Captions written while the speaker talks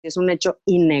es un hecho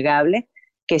innegable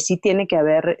que sí tiene que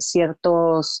haber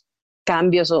ciertos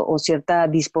cambios o cierta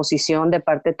disposición de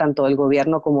parte tanto del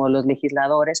gobierno como de los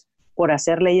legisladores por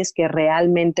hacer leyes que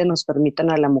realmente nos permitan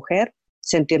a la mujer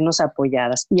sentirnos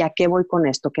apoyadas. ¿Y a qué voy con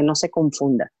esto? Que no se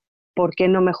confunda. ¿Por qué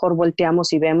no mejor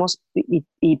volteamos y vemos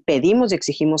y pedimos y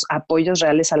exigimos apoyos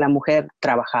reales a la mujer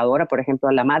trabajadora, por ejemplo,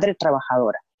 a la madre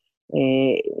trabajadora?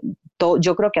 Eh,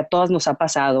 yo creo que a todas nos ha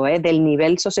pasado, del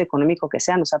nivel socioeconómico que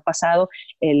sea, nos ha pasado,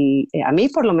 a mí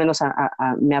por lo menos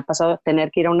me ha pasado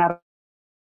tener que ir a una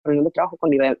reunión de trabajo con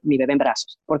mi bebé en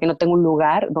brazos, porque no tengo un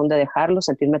lugar donde dejarlo,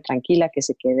 sentirme tranquila, que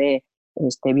se quede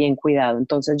bien cuidado.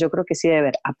 Entonces yo creo que sí debe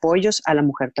haber apoyos a la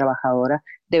mujer trabajadora,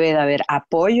 debe de haber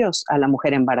apoyos a la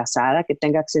mujer embarazada, que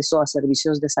tenga acceso a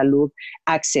servicios de salud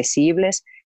accesibles.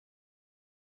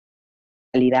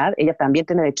 Ella también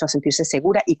tiene derecho a sentirse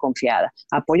segura y confiada.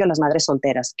 Apoyo a las madres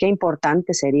solteras. Qué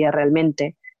importante sería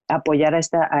realmente apoyar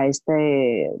a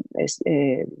este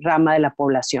rama de la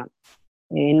población.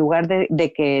 En lugar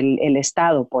de que el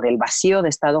Estado, por el vacío de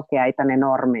Estado que hay tan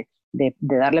enorme, de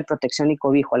darle protección y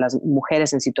cobijo a las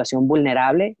mujeres en situación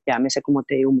vulnerable, llámese como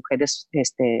te digo, mujeres,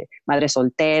 madres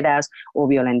solteras o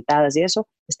violentadas y eso,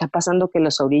 está pasando que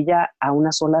los orilla a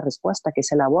una sola respuesta, que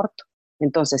es el aborto.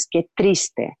 Entonces, qué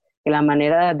triste que la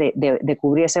manera de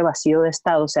cubrir ese vacío de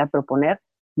Estado sea proponer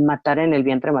matar en el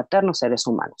vientre materno seres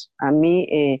humanos. A mí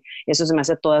eso se me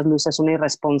hace a todas luces una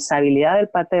irresponsabilidad de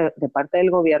parte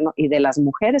del gobierno y de las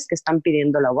mujeres que están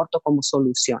pidiendo el aborto como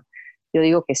solución. Yo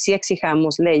digo que sí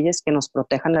exijamos leyes que nos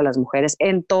protejan a las mujeres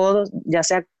en todos, ya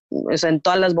sea, o sea, en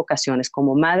todas las vocaciones,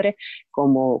 como madre,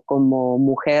 como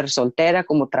mujer soltera,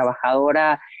 como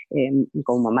trabajadora,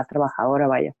 como mamá trabajadora,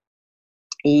 vaya.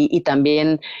 Y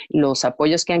también los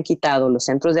apoyos que han quitado los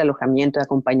centros de alojamiento, de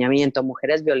acompañamiento a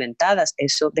mujeres violentadas,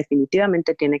 eso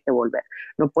definitivamente tiene que volver.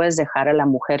 No puedes dejar a la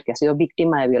mujer que ha sido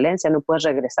víctima de violencia, no puedes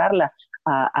regresarla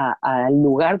al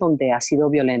lugar donde ha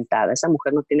sido violentada. Esa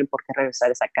mujer no tiene por qué regresar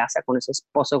a esa casa con ese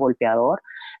esposo golpeador.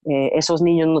 Esos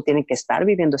niños no tienen que estar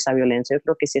viviendo esa violencia. Yo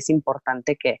creo que sí es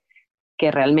importante que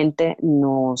realmente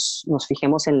nos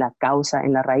fijemos en la causa,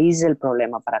 en la raíz del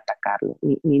problema para atacarlo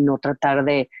y no tratar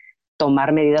de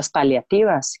tomar medidas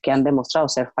paliativas que han demostrado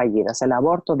ser fallidas. El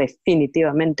aborto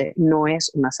definitivamente no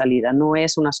es una salida, no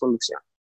es una solución.